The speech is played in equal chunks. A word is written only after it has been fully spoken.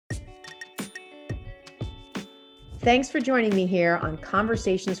Thanks for joining me here on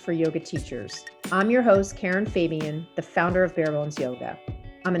Conversations for Yoga Teachers. I'm your host, Karen Fabian, the founder of Bare Bones Yoga.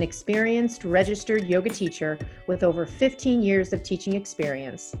 I'm an experienced, registered yoga teacher with over 15 years of teaching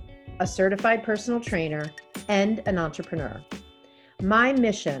experience, a certified personal trainer, and an entrepreneur. My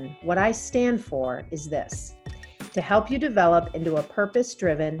mission, what I stand for, is this: to help you develop into a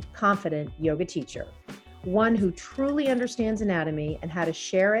purpose-driven, confident yoga teacher, one who truly understands anatomy and how to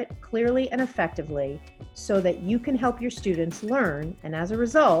share it clearly and effectively so that you can help your students learn and, as a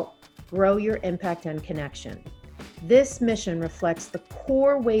result, grow your impact and connection. This mission reflects the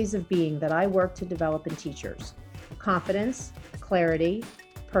core ways of being that I work to develop in teachers: confidence, clarity,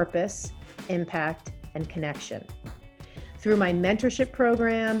 purpose, impact, and connection. Through my mentorship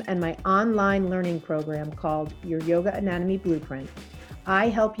program and my online learning program called Your Yoga Anatomy Blueprint, I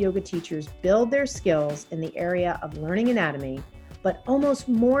help yoga teachers build their skills in the area of learning anatomy, but almost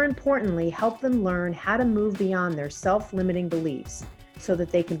more importantly, help them learn how to move beyond their self-limiting beliefs so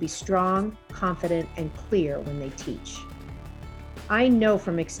that they can be strong, confident, and clear when they teach. I know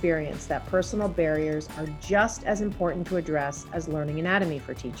from experience that personal barriers are just as important to address as learning anatomy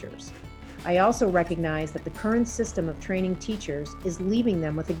for teachers. I also recognize that the current system of training teachers is leaving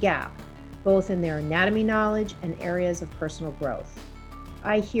them with a gap, both in their anatomy knowledge and areas of personal growth.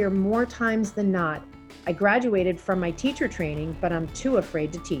 I hear more times than not, I graduated from my teacher training, but I'm too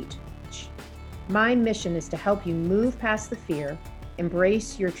afraid to teach. My mission is to help you move past the fear,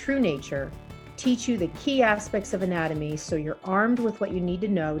 embrace your true nature, teach you the key aspects of anatomy so you're armed with what you need to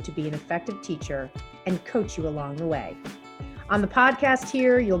know to be an effective teacher, and coach you along the way. On the podcast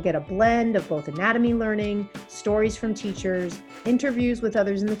here, you'll get a blend of both anatomy learning, stories from teachers, interviews with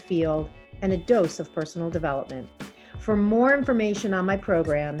others in the field, and a dose of personal development. For more information on my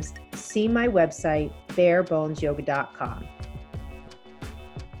programs, see my website, barebonesyoga.com.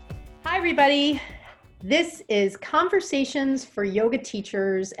 Hi, everybody. This is Conversations for Yoga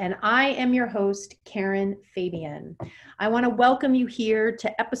Teachers, and I am your host, Karen Fabian. I want to welcome you here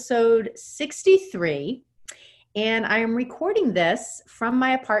to episode 63, and I am recording this from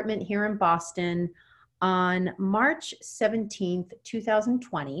my apartment here in Boston on March 17th,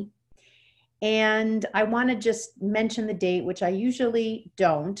 2020. And I want to just mention the date, which I usually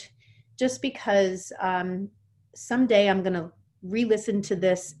don't, just because someday I'm going to re-listen to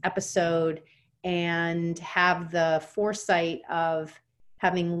this episode and have the foresight of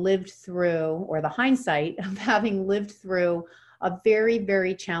having lived through, or the hindsight of having lived through, a very,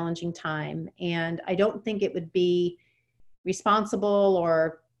 very challenging time. And I don't think it would be responsible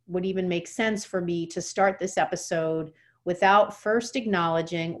or would even make sense for me to start this episode without first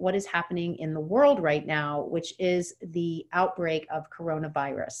acknowledging what is happening in the world right now, which is the outbreak of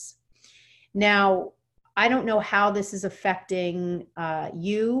coronavirus. Now, I don't know how this is affecting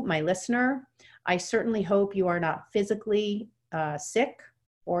you, my listener. I certainly hope you are not physically sick,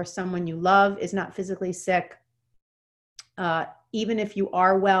 or someone you love is not physically sick. Even if you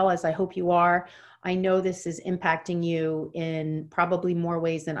are well, as I hope you are, I know this is impacting you in probably more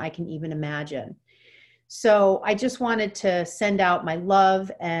ways than I can even imagine. So I just wanted to send out my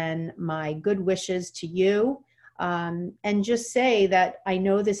love and my good wishes to you, and just say that I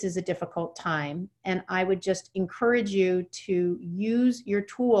know this is a difficult time, and I would just encourage you to use your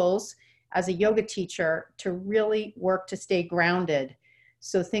tools as a yoga teacher to really work to stay grounded.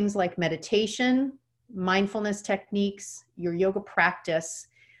 So things like meditation, mindfulness techniques, your yoga practice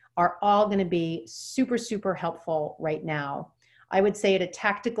are all going to be super, super helpful right now. I would say at a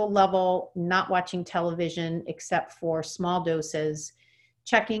tactical level, not watching television except for small doses,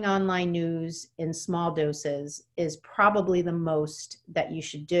 checking online news in small doses is probably the most that you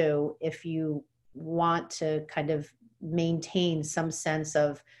should do if you want to kind of maintain some sense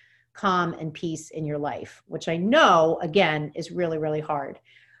of calm and peace in your life, which I know, again, is really, really hard.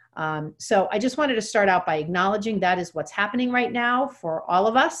 So I just wanted to start out by acknowledging that is what's happening right now for all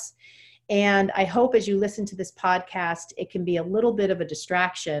of us. And I hope as you listen to this podcast, it can be a little bit of a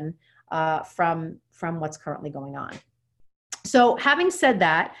distraction from what's currently going on. So having said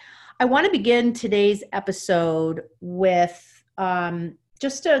that, I want to begin today's episode with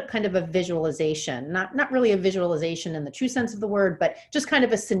just a kind of a visualization, not really a visualization in the true sense of the word, but just kind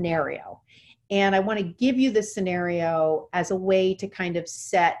of a scenario. And I want to give you this scenario as a way to kind of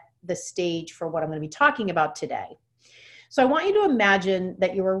set the stage for what I'm going to be talking about today. So I want you to imagine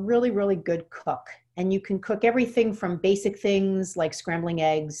that you're a really, really good cook, and you can cook everything from basic things like scrambling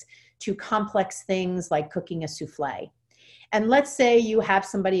eggs to complex things like cooking a souffle. And let's say you have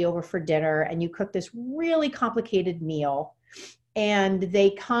somebody over for dinner and you cook this really complicated meal, and they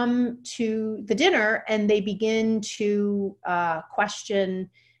come to the dinner and they begin to question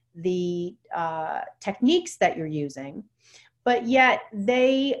the techniques that you're using, but yet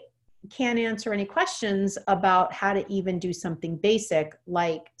they can't answer any questions about how to even do something basic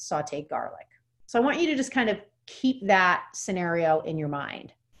like saute garlic. So I want you to just kind of keep that scenario in your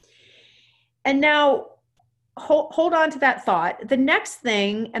mind. And now hold on to that thought. The next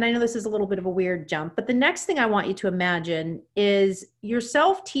thing, and I know this is a little bit of a weird jump, but the next thing I want you to imagine is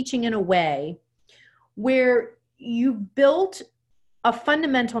yourself teaching in a way where you built a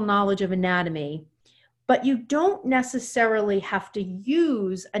fundamental knowledge of anatomy, but you don't necessarily have to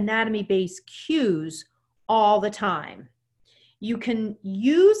use anatomy-based cues all the time. You can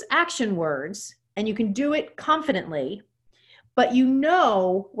use action words and you can do it confidently, but you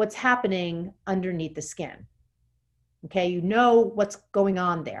know what's happening underneath the skin. Okay, you know what's going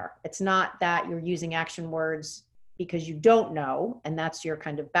on there. It's not that you're using action words because you don't know, and that's your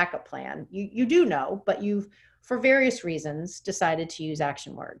kind of backup plan. You do know, but you've, for various reasons, decided to use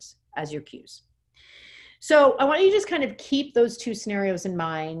action words as your cues. So I want you to just kind of keep those two scenarios in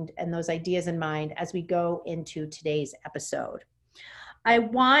mind and those ideas in mind as we go into today's episode. I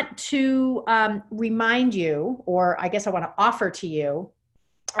want to remind you, or I guess I want to offer to you,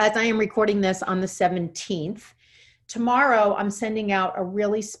 as I am recording this on the 17th, tomorrow I'm sending out a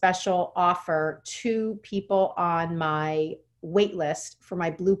really special offer to people on my wait list for my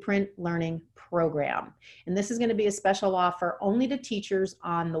Blueprint Learning Program. And this is going to be a special offer only to teachers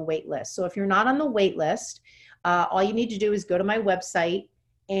on the wait list. So if you're not on the wait list, all you need to do is go to my website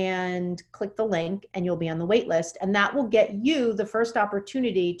and click the link and you'll be on the wait list. And that will get you the first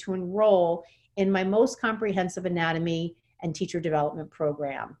opportunity to enroll in my most comprehensive anatomy and teacher development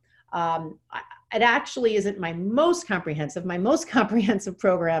program. It actually isn't my most comprehensive. My most comprehensive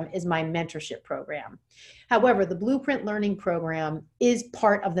program is my mentorship program. However, the Blueprint Learning Program is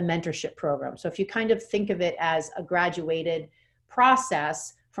part of the mentorship program. So if you kind of think of it as a graduated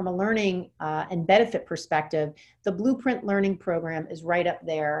process from a learning and benefit perspective, the Blueprint Learning Program is right up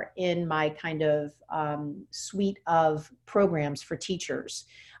there in my kind of suite of programs for teachers.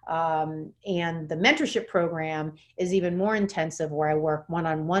 And the mentorship program is even more intensive, where I work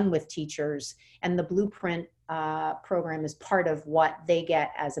one-on-one with teachers, and the Blueprint program is part of what they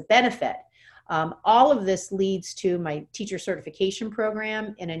get as a benefit. All of this leads to my teacher certification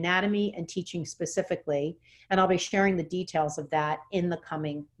program in anatomy and teaching specifically, and I'll be sharing the details of that in the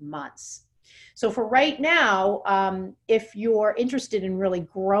coming months. So for right now, if you're interested in really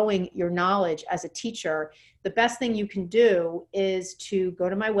growing your knowledge as a teacher, the best thing you can do is to go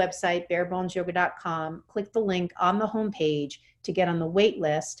to my website, barebonesyoga.com, click the link on the homepage to get on the wait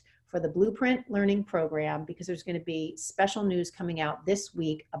list for the Blueprint Learning Program, because there's going to be special news coming out this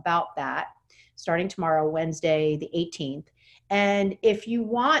week about that, starting tomorrow, Wednesday, the 18th. And if you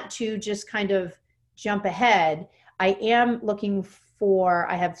want to just kind of jump ahead, I am looking for,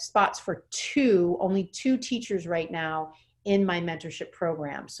 I have spots for only two teachers right now in my mentorship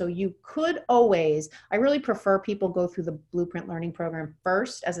program. So you could always, I really prefer people go through the Blueprint Learning Program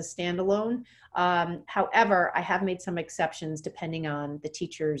first as a standalone. However, I have made some exceptions depending on the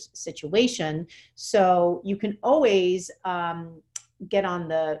teacher's situation. So you can always get on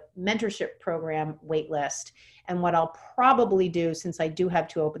the mentorship program waitlist. And what I'll probably do, since I do have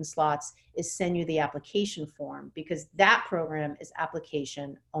 2 open slots, is send you the application form, because that program is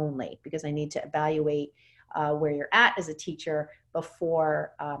application only, because I need to evaluate where you're at as a teacher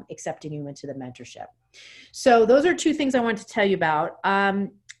before accepting you into the mentorship. So those are 2 things I want to tell you about.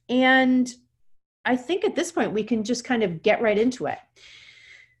 And I think at this point we can just kind of get right into it.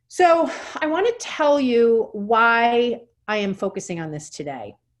 So I want to tell you why I am focusing on this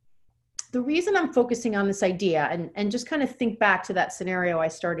today. The reason I'm focusing on this idea, and just kind of think back to that scenario I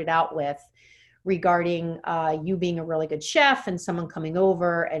started out with regarding you being a really good chef and someone coming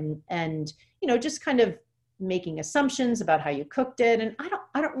over and you know, just kind of making assumptions about how you cooked it. And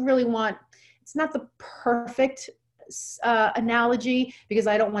I don't really want, it's not the perfect analogy, because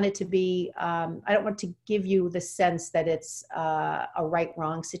I don't want it to be, I don't want to give you the sense that it's a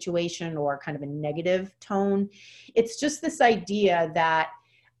right-wrong situation or kind of a negative tone. It's just this idea that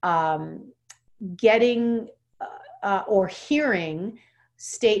getting or hearing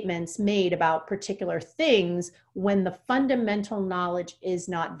statements made about particular things when the fundamental knowledge is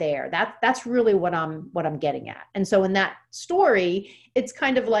not there. That's really what I'm getting at. And so in that story, it's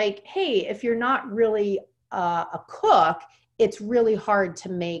kind of like, hey, if you're not really a cook, it's really hard to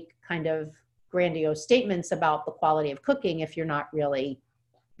make kind of grandiose statements about the quality of cooking if you're not really,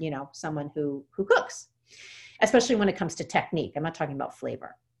 you know, someone who cooks, especially when it comes to technique. I'm not talking about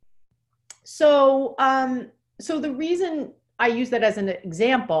flavor. So, so the reason I use that as an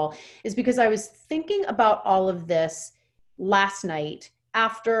example is because I was thinking about all of this last night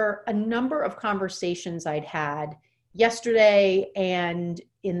after a number of conversations I'd had yesterday and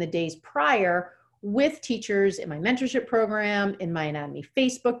in the days prior with teachers in my mentorship program, in my anatomy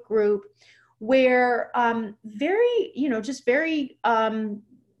Facebook group, where very, just very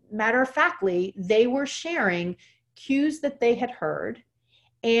matter of factly, they were sharing cues that they had heard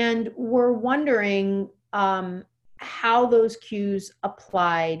and were wondering how those cues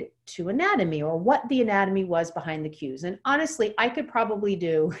applied to anatomy, or what the anatomy was behind the cues. And honestly, I could probably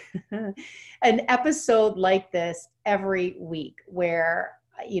do an episode like this every week where,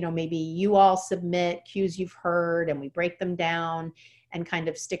 maybe you all submit cues you've heard and we break them down and kind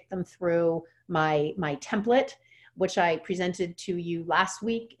of stick them through my template, which I presented to you last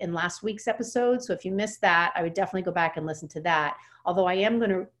week in last week's episode. So if you missed that, I would definitely go back and listen to that. Although I am going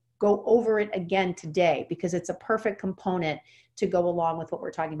to go over it again today because it's a perfect component to go along with what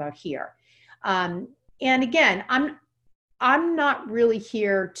we're talking about here. And again, I'm not really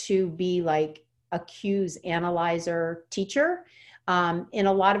here to be like a cues analyzer teacher. In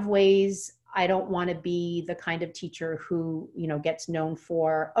a lot of ways, I don't want to be the kind of teacher who, gets known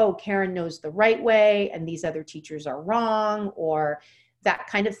for, oh, Karen knows the right way and these other teachers are wrong, or that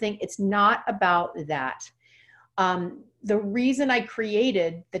kind of thing. It's not about that. The reason I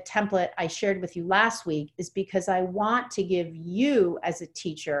created the template I shared with you last week is because I want to give you as a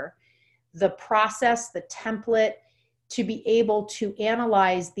teacher the process, the template to be able to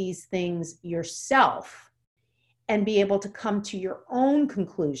analyze these things yourself and be able to come to your own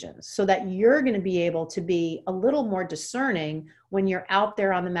conclusions so that you're going to be able to be a little more discerning when you're out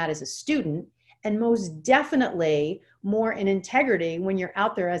there on the mat as a student, and most definitely more in integrity when you're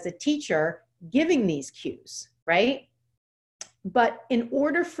out there as a teacher giving these cues, right? But in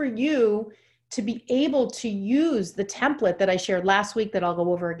order for you to be able to use the template that I shared last week that I'll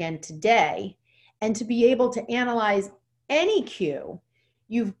go over again today, and to be able to analyze any cue,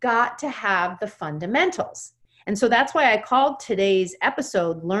 you've got to have the fundamentals. And so that's why I called today's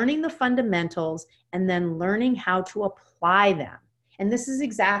episode Learning the Fundamentals and then Learning How to Apply Them. And this is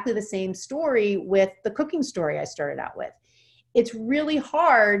exactly the same story with the cooking story I started out with. It's really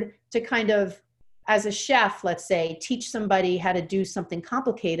hard to kind of, as a chef, let's say, teach somebody how to do something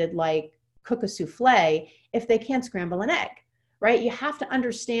complicated like cook a souffle if they can't scramble an egg, right? You have to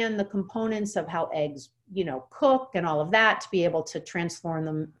understand the components of how eggs, cook and all of that to be able to transform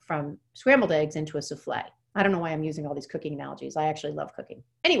them from scrambled eggs into a souffle. I don't know why I'm using all these cooking analogies. I actually love cooking.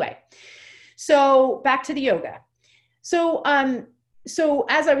 Anyway, so back to the yoga. So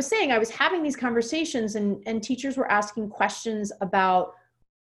as I was saying, I was having these conversations and teachers were asking questions about,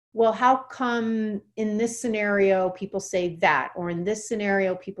 well, how come in this scenario people say that, or in this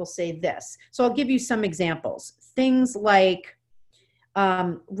scenario people say this? So I'll give you some examples. Things like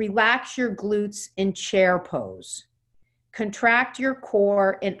relax your glutes in chair pose, contract your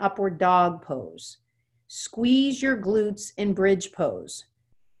core in upward dog pose, squeeze your glutes in bridge pose,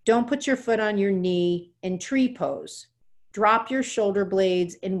 don't put your foot on your knee in tree pose, drop your shoulder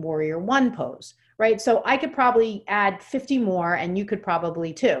blades in warrior one pose, right? So I could probably add 50 more and you could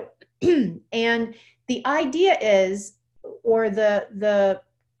probably too. And the idea is, or the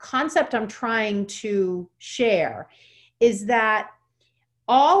concept I'm trying to share is that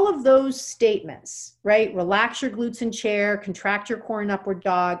all of those statements, right? Relax your glutes in chair, contract your core in upward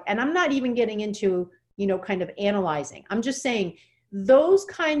dog. And I'm not even getting into, kind of analyzing. I'm just saying those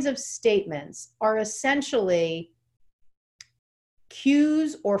kinds of statements are essentially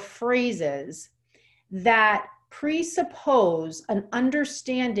cues or phrases that presuppose an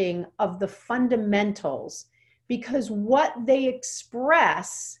understanding of the fundamentals, because what they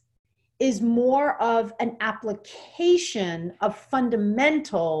express is more of an application of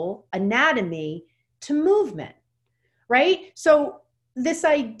fundamental anatomy to movement, right? So this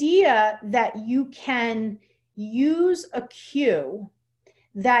idea that you can use a cue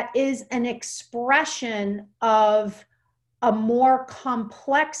that is an expression of a more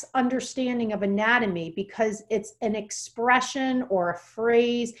complex understanding of anatomy because it's an expression or a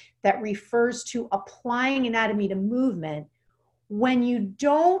phrase that refers to applying anatomy to movement, when you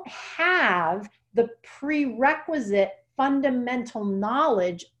don't have the prerequisite fundamental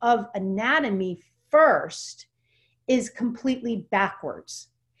knowledge of anatomy first, is completely backwards.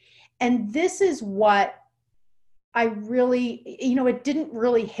 And this is what I really, it didn't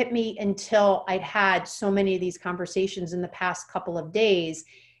really hit me until I'd had so many of these conversations in the past couple of days.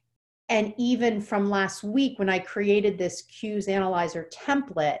 And even from last week, when I created this cues analyzer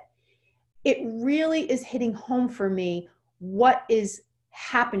template, it really is hitting home for me what is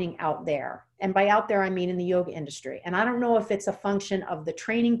happening out there. And by out there, I mean in the yoga industry. And I don't know if it's a function of the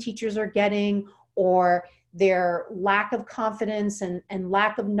training teachers are getting, or their lack of confidence and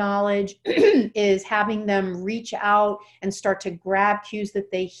lack of knowledge is having them reach out and start to grab cues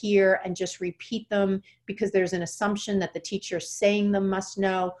that they hear and just repeat them because there's an assumption that the teacher saying them must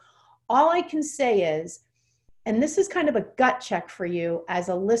know. All I can say is, and this is kind of a gut check for you as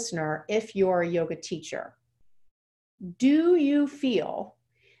a listener if you're a yoga teacher, do you feel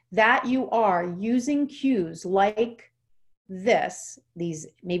that you are using cues like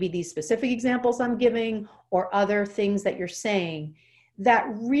maybe these specific examples I'm giving or other things that you're saying that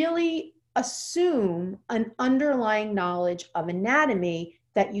really assume an underlying knowledge of anatomy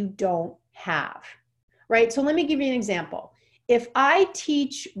that you don't have, right? So let me give you an example. If I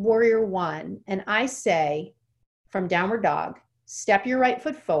teach Warrior One and I say from downward dog, step your right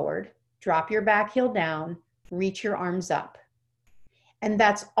foot forward, drop your back heel down, reach your arms up. And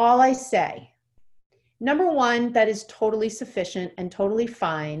that's all I say. Number one, that is totally sufficient and totally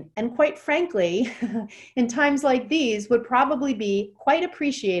fine. And quite frankly, in times like these, would probably be quite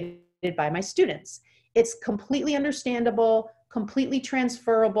appreciated by my students. It's completely understandable, completely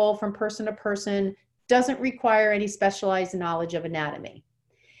transferable from person to person, doesn't require any specialized knowledge of anatomy.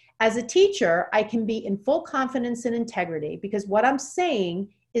 As a teacher, I can be in full confidence and integrity because what I'm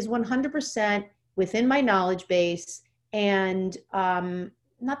saying is 100% within my knowledge base, and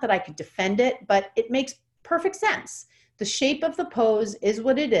not that I could defend it, but it makes perfect sense. The shape of the pose is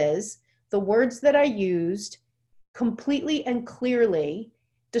what it is. The words that I used completely and clearly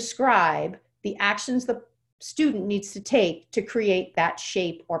describe the actions the student needs to take to create that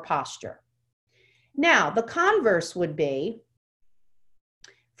shape or posture. Now, the converse would be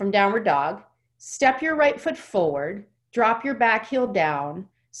from downward dog, step your right foot forward, drop your back heel down,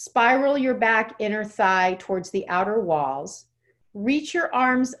 spiral your back inner thigh towards the outer walls, reach your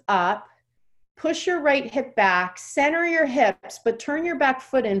arms up, push your right hip back, center your hips, but turn your back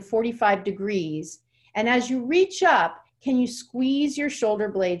foot in 45 degrees. And as you reach up, can you squeeze your shoulder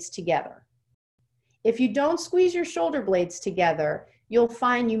blades together? If you don't squeeze your shoulder blades together, you'll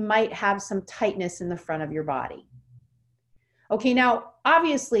find you might have some tightness in the front of your body. Okay, now,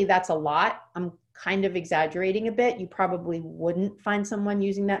 obviously that's a lot. I'm kind of exaggerating a bit. You probably wouldn't find someone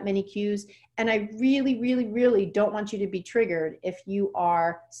using that many cues. And I really, really, really don't want you to be triggered if you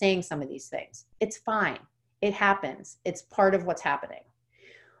are saying some of these things. It's fine. It happens. It's part of what's happening.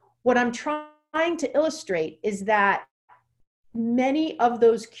 What I'm trying to illustrate is that many of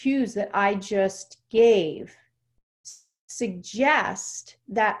those cues that I just gave suggest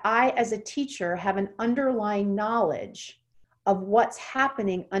that I, as a teacher, have an underlying knowledge of what's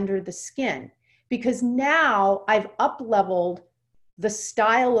happening under the skin. Because now I've up-leveled the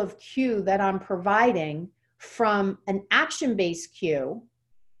style of cue that I'm providing from an action-based cue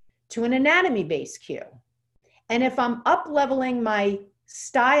to an anatomy-based cue. And if I'm up-leveling my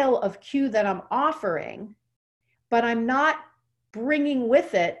style of cue that I'm offering, but I'm not bringing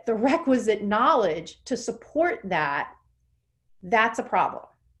with it the requisite knowledge to support that, that's a problem.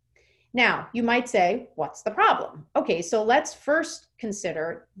 Now, you might say, what's the problem? Okay, so let's first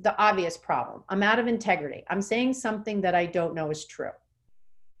consider the obvious problem. I'm out of integrity. I'm saying something that I don't know is true.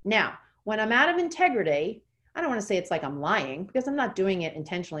 Now, when I'm out of integrity, I don't want to say it's like I'm lying because I'm not doing it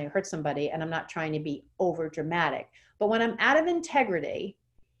intentionally to hurt somebody and I'm not trying to be over dramatic. But when I'm out of integrity,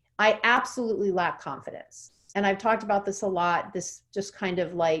 I absolutely lack confidence. And I've talked about this a lot, this just kind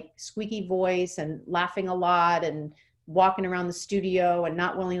of like squeaky voice and laughing a lot and walking around the studio and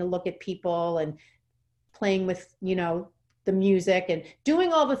not willing to look at people and playing with, the music and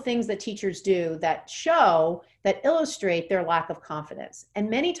doing all the things that teachers do that illustrate their lack of confidence. And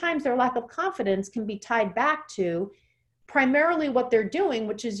many times their lack of confidence can be tied back to primarily what they're doing,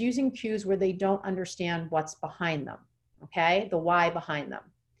 which is using cues where they don't understand what's behind them, okay? The why behind them.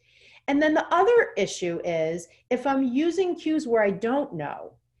 And then the other issue is if I'm using cues where I don't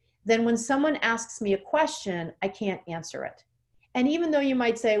know, then when someone asks me a question, I can't answer it. And even though you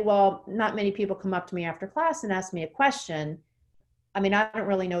might say, well, not many people come up to me after class and ask me a question, I don't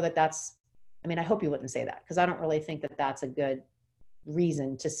really know that I hope you wouldn't say that because I don't really think that that's a good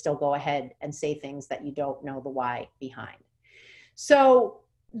reason to still go ahead and say things that you don't know the why behind. So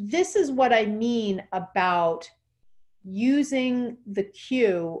this is what I mean about using the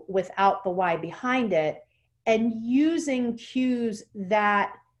cue without the why behind it and using cues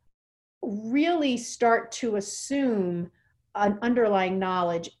that really start to assume an underlying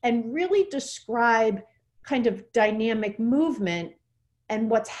knowledge and really describe kind of dynamic movement and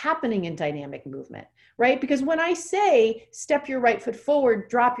what's happening in dynamic movement, right? Because when I say step your right foot forward,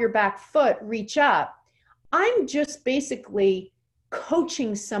 drop your back foot, reach up, I'm just basically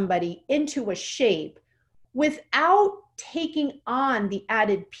coaching somebody into a shape without taking on the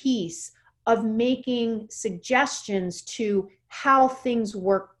added piece of making suggestions to how things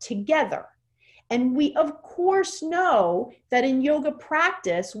work together. And we, of course, know that in yoga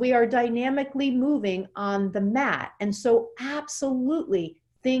practice, we are dynamically moving on the mat. And so absolutely,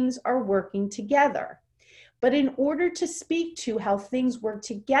 things are working together. But in order to speak to how things work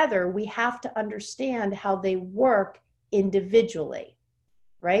together, we have to understand how they work individually,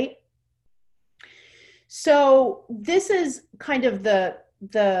 right? So this is kind of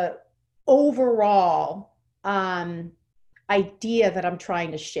the overall idea that I'm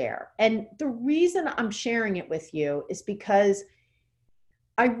trying to share. And the reason I'm sharing it with you is because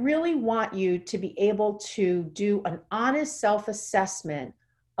I really want you to be able to do an honest self-assessment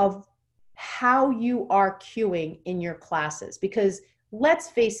of how you are cueing in your classes. Because let's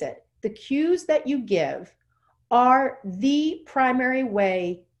face it, the cues that you give are the primary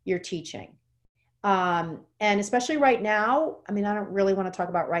way you're teaching. And especially right now, I mean, I don't really want to talk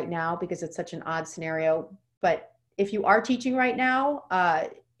about right now because it's such an odd scenario, but if you are teaching right now,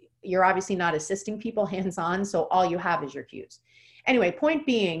 you're obviously not assisting people hands-on, so all you have is your cues. Anyway, point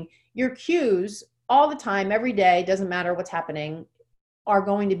being, your cues all the time, every day, doesn't matter what's happening, are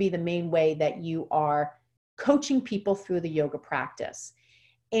going to be the main way that you are coaching people through the yoga practice.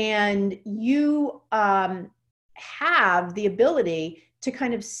 And you have the ability to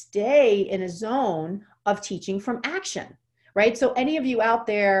kind of stay in a zone of teaching from action, right? So any of you out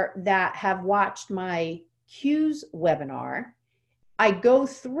there that have watched my cues webinar, I go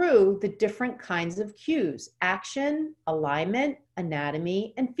through the different kinds of cues: action, alignment,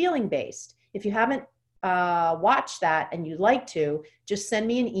 anatomy, and feeling based. If you haven't watched that and you'd like to, just send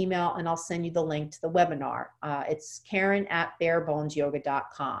me an email and I'll send you the link to the webinar. It's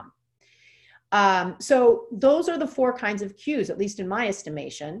Karen@barebonesyoga.com. So those are the 4 kinds of cues, at least in my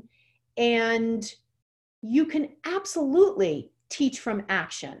estimation. And you can absolutely teach from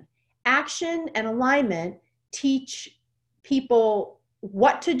action. Action and alignment teach people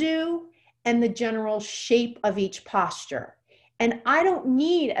what to do and the general shape of each posture. And I don't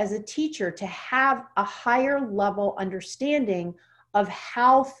need, as a teacher, to have a higher level understanding of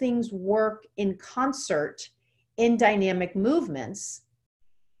how things work in concert in dynamic movements.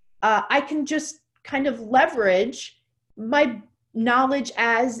 I can just kind of leverage my knowledge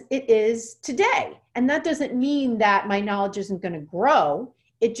as it is today. And that doesn't mean that my knowledge isn't going to grow.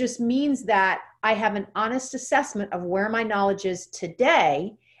 It just means that I have an honest assessment of where my knowledge is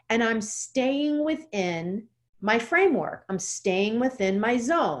today, and I'm staying within my framework. I'm staying within my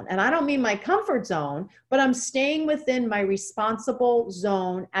zone. And I don't mean my comfort zone, but I'm staying within my responsible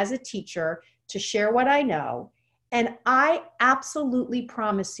zone as a teacher to share what I know. And I absolutely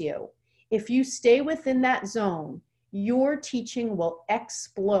promise you, if you stay within that zone, your teaching will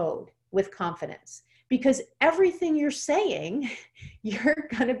explode with confidence, because everything you're saying, you're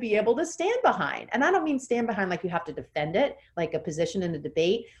going to be able to stand behind. And I don't mean stand behind like you have to defend it, like a position in a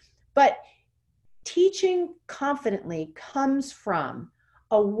debate, but teaching confidently comes from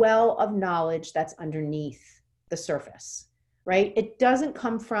a well of knowledge that's underneath the surface, right? It doesn't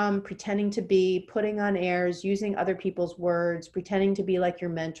come from pretending to be, putting on airs, using other people's words, pretending to be like your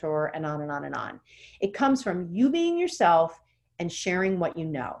mentor, and on and on and on. It comes from you being yourself and sharing what you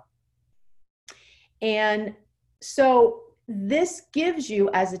know. And so this gives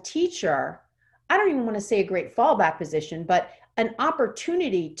you, as a teacher, I don't even want to say a great fallback position, but an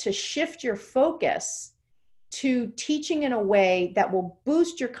opportunity to shift your focus to teaching in a way that will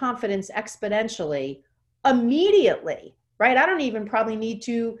boost your confidence exponentially immediately, right? I don't even probably need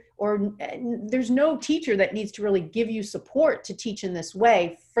to, or there's no teacher that needs to really give you support to teach in this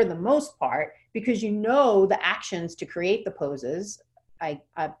way for the most part, because you know the actions to create the poses,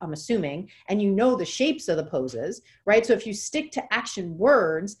 I'm assuming, and you know the shapes of the poses, right? So if you stick to action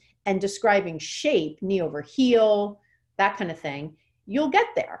words and describing shape, knee over heel, that kind of thing, you'll get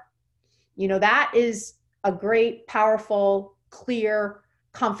there. You know, that is a great, powerful, clear,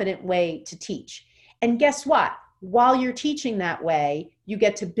 confident way to teach. And guess what? While you're teaching that way, you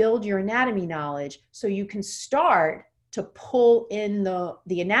get to build your anatomy knowledge so you can start to pull in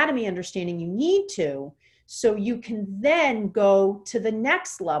the anatomy understanding you need to, so you can then go to the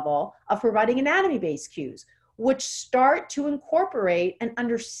next level of providing anatomy-based cues, which start to incorporate an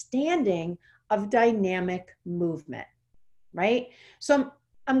understanding of dynamic movement, right? So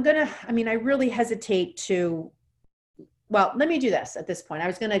I really hesitate to, well, let me do this at this point. I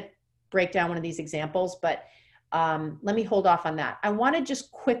was going to break down one of these examples, but let me hold off on that. I want to just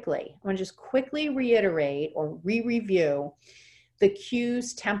quickly reiterate or re-review the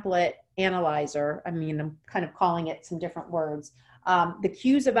cues template analyzer. I mean, I'm kind of calling it some different words. The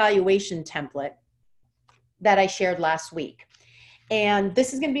cues evaluation template that I shared last week. And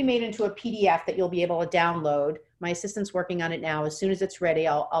this is going to be made into a PDF that you'll be able to download. My assistant's working on it now. As soon as it's ready,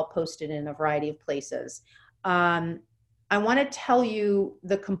 I'll post it in a variety of places. I want to tell you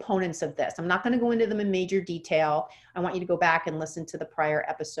the components of this. I'm not going to go into them in major detail. I want you to go back and listen to the prior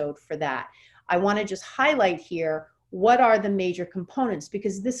episode for that. I want to just highlight here what are the major components,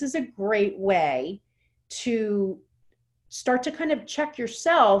 because this is a great way to start to kind of check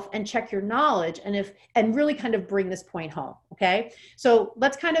yourself and check your knowledge and really kind of bring this point home. Okay. So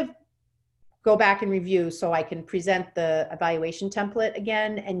let's kind of go back and review so I can present the evaluation template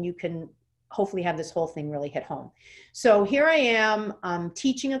again, and you can hopefully have this whole thing really hit home. So here I am, I'm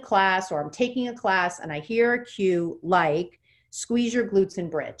teaching a class, or I'm taking a class, and I hear a cue like squeeze your glutes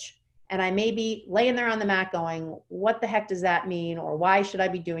and bridge. And I may be laying there on the mat going, what the heck does that mean? Or why should I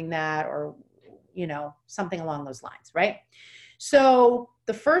be doing that? Or, something along those lines, right? So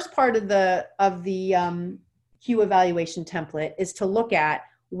the first part of the cue evaluation template is to look at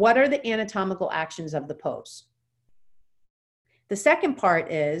what are the anatomical actions of the pose. The second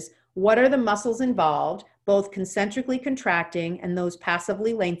part is, what are the muscles involved, both concentrically contracting and those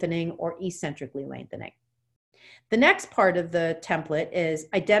passively lengthening or eccentrically lengthening? The next part of the template is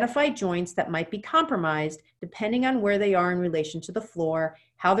identify joints that might be compromised depending on where they are in relation to the floor,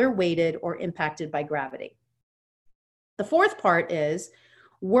 how they're weighted or impacted by gravity. The fourth part is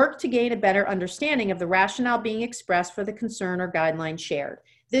work to gain a better understanding of the rationale being expressed for the concern or guideline shared.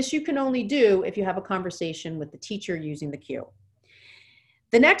 This you can only do if you have a conversation with the teacher using the cue.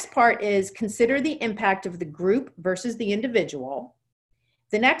 The next part is consider the impact of the group versus the individual.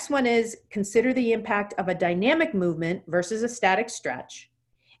 The next one is consider the impact of a dynamic movement versus a static stretch.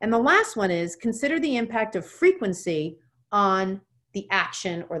 And the last one is consider the impact of frequency on the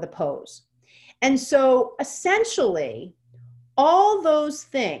action or the pose. And so essentially, all those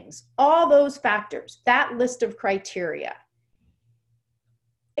things, all those factors, that list of criteria,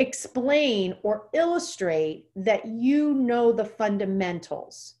 explain or illustrate that you know the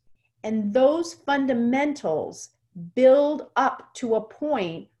fundamentals, and those fundamentals build up to a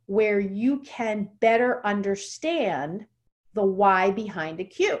point where you can better understand the why behind a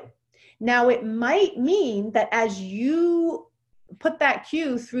cue. Now, it might mean that as you put that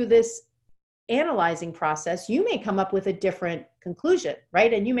cue through this analyzing process, you may come up with a different conclusion,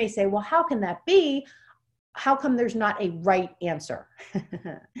 right? And you may say, well, how can that be? How come there's not a right answer?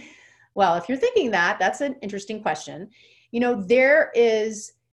 Well, if you're thinking that, that's an interesting question. There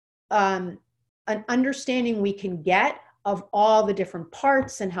is an understanding we can get of all the different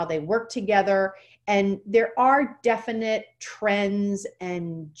parts and how they work together. And there are definite trends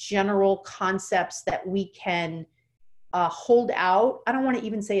and general concepts that we can hold out. I don't want to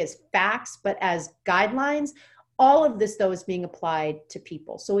even say as facts, but as guidelines. All of this, though, is being applied to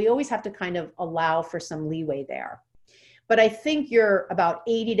people. So we always have to kind of allow for some leeway there. But I think you're about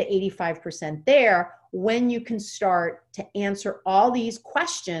 80 to 85% there when you can start to answer all these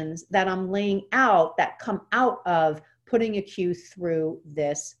questions that I'm laying out that come out of putting a cue through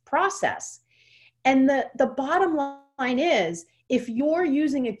this process. And the bottom line is, if you're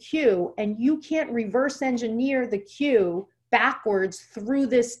using a cue and you can't reverse engineer the cue backwards through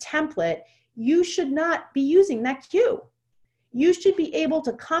this template, you should not be using that cue. You should be able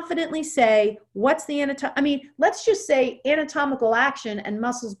to confidently say, what's the let's just say anatomical action and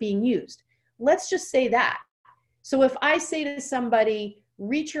muscles being used. Let's just say that. So if I say to somebody,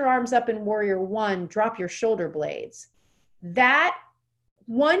 reach your arms up in Warrior One, drop your shoulder blades, that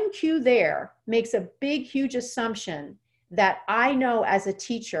one cue there makes a big, huge assumption that I know as a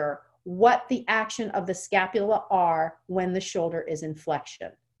teacher what the action of the scapula are when the shoulder is in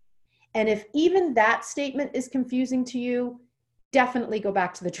flexion. And if even that statement is confusing to you, definitely go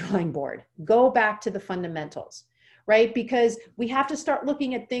back to the drawing board. Go back to the fundamentals, right? Because we have to start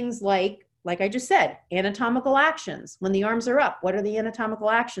looking at things like I just said, anatomical actions. When the arms are up, what are the anatomical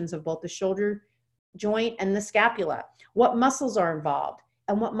actions of both the shoulder joint and the scapula? What muscles are involved?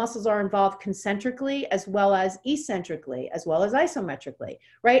 And what muscles are involved concentrically as well as eccentrically, as well as isometrically,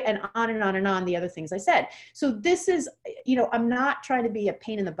 right? And on and on and on, the other things I said. So this is, I'm not trying to be a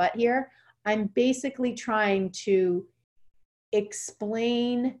pain in the butt here. I'm basically trying to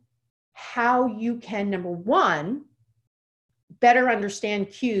explain how you can, number one, better understand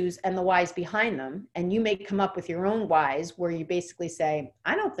cues and the whys behind them. And you may come up with your own whys where you basically say,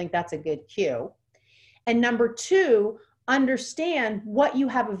 I don't think that's a good cue. And number two, understand what you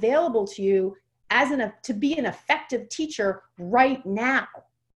have available to you to be an effective teacher right now.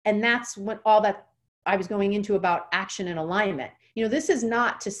 And that's what all that I was going into about action and alignment. This is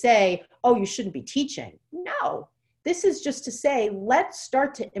not to say, oh, you shouldn't be teaching. No, this is just to say, let's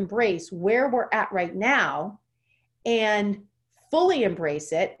start to embrace where we're at right now and fully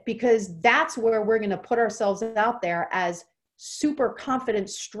embrace it, because that's where we're going to put ourselves out there as super confident,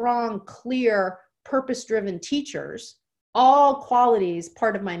 strong, clear, purpose-driven teachers, all qualities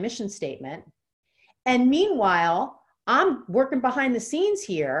part of my mission statement. And meanwhile, I'm working behind the scenes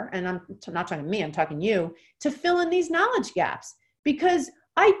here, and I'm not talking to me, I'm talking to you, to fill in these knowledge gaps, because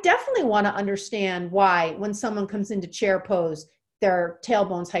I definitely want to understand why when someone comes into chair pose, their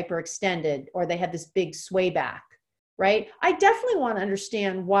tailbone's hyperextended or they have this big sway back, right? I definitely want to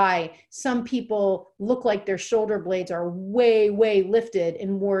understand why some people look like their shoulder blades are way, way lifted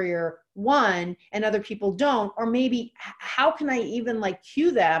in Warrior One and other people don't. Or maybe how can I even like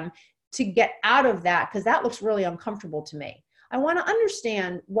cue them to get out of that? Because that looks really uncomfortable to me. I want to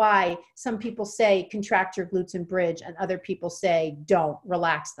understand why some people say contract your glutes and bridge and other people say don't,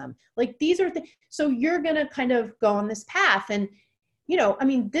 relax them. Like these are things. So you're going to kind of go on this path. And, you know, I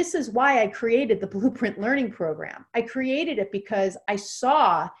mean, this is why I created the Blueprint Learning Program. I created it because I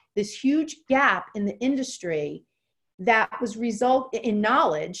saw this huge gap in the industry that was result in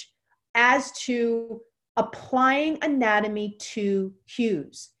knowledge as to applying anatomy to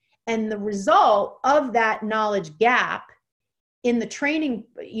cues. And the result of that knowledge gap in the training,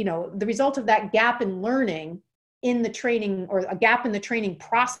 you know, the result of that gap in learning in the training, or a gap in the training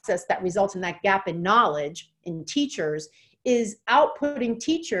process that results in that gap in knowledge in teachers, is outputting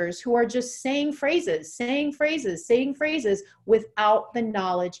teachers who are just saying phrases without the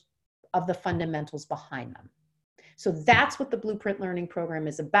knowledge of the fundamentals behind them. So that's what the Blueprint Learning Program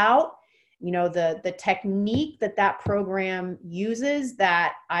is about. You know, the technique that program uses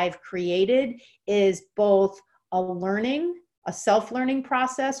that I've created is both a self-learning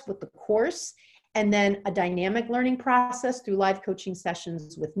process with the course, and then a dynamic learning process through live coaching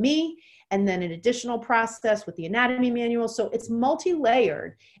sessions with me, and then an additional process with the anatomy manual. So it's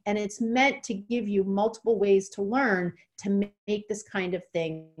multi-layered, and it's meant to give you multiple ways to learn to make this kind of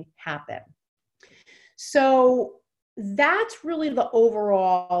thing happen. So that's really the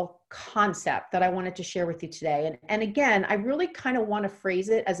overall concept that I wanted to share with you today. And again, I really kind of want to phrase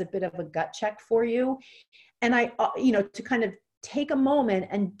it as a bit of a gut check for you. And to kind of take a moment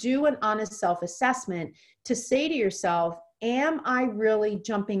and do an honest self-assessment to say to yourself, am I really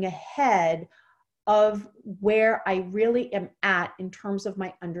jumping ahead of where I really am at in terms of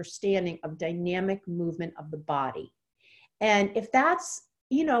my understanding of dynamic movement of the body? And if that's,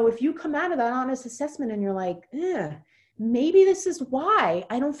 if you come out of that honest assessment and you're like, maybe this is why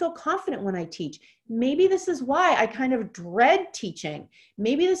I don't feel confident when I teach. Maybe this is why I kind of dread teaching.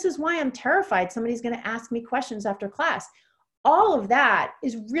 Maybe this is why I'm terrified somebody's going to ask me questions after class. All of that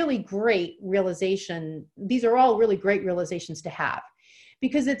is really great realization. These are all really great realizations to have,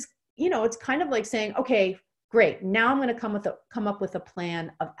 because it's kind of like saying, okay, great. Now I'm going to come up with a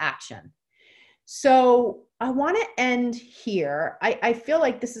plan of action. So I want to end here. I feel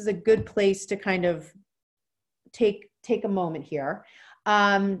like this is a good place to kind of take a moment here.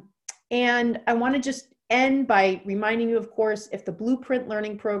 And I want to just end by reminding you, of course, if the Blueprint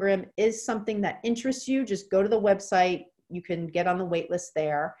Learning Program is something that interests you, just go to the website. You can get on the wait list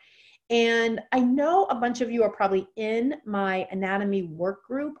there. And I know a bunch of you are probably in my anatomy work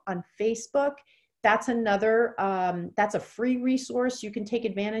group on Facebook. That's that's a free resource you can take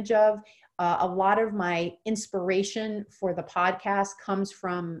advantage of. A lot of my inspiration for the podcast comes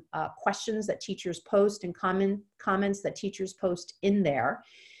from questions that teachers post and comments that teachers post in there.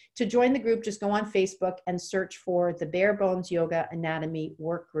 To join the group, just go on Facebook and search for the Bare Bones Yoga Anatomy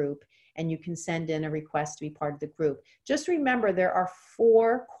Work Group, and you can send in a request to be part of the group. Just remember, there are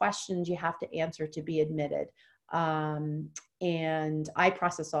 4 questions you have to answer to be admitted. And I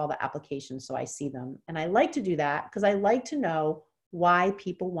process all the applications, so I see them. And I like to do that because I like to know why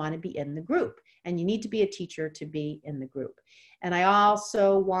people want to be in the group. And you need to be a teacher to be in the group. And I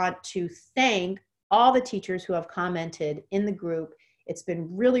also want to thank all the teachers who have commented in the group. It's been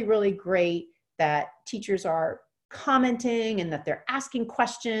really, really great that teachers are commenting and that they're asking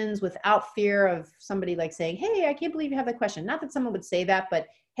questions without fear of somebody like saying, hey, I can't believe you have that question. Not that someone would say that, but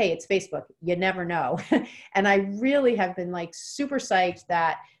hey, it's Facebook. You never know. And I really have been like super psyched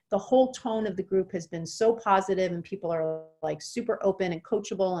that the whole tone of the group has been so positive, and people are like super open and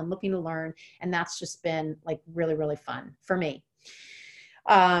coachable and looking to learn. And that's just been like really, really fun for me.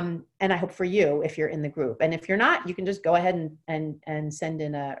 And I hope for you if you're in the group. And if you're not, you can just go ahead and send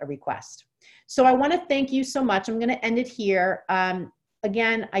in a request. So I want to thank you so much. I'm going to end it here.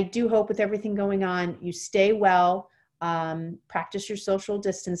 Again, I do hope with everything going on, you stay well, practice your social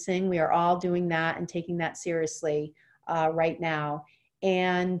distancing. We are all doing that and taking that seriously right now.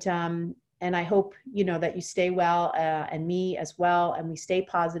 And I hope, that you stay well, and me as well, and we stay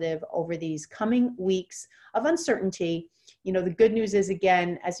positive over these coming weeks of uncertainty. the good news is,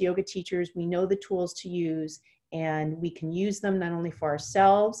 again, as yoga teachers, we know the tools to use, and we can use them not only for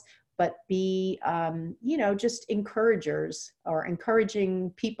ourselves, but be, just encouragers or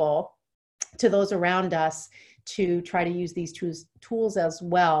encouraging people to those around us to try to use these tools as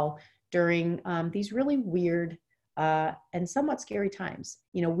well during these really weird and somewhat scary times.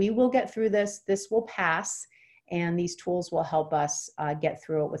 We will get through this. This will pass, and these tools will help us get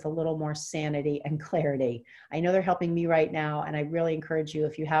through it with a little more sanity and clarity. I know they're helping me right now, and I really encourage you,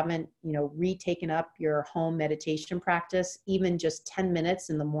 if you haven't, retaken up your home meditation practice, even just 10 minutes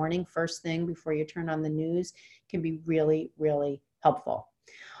in the morning, first thing before you turn on the news, can be really, really helpful.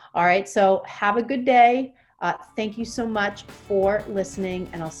 All right, so have a good day. Thank you so much for listening,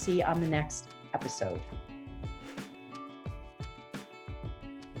 and I'll see you on the next episode.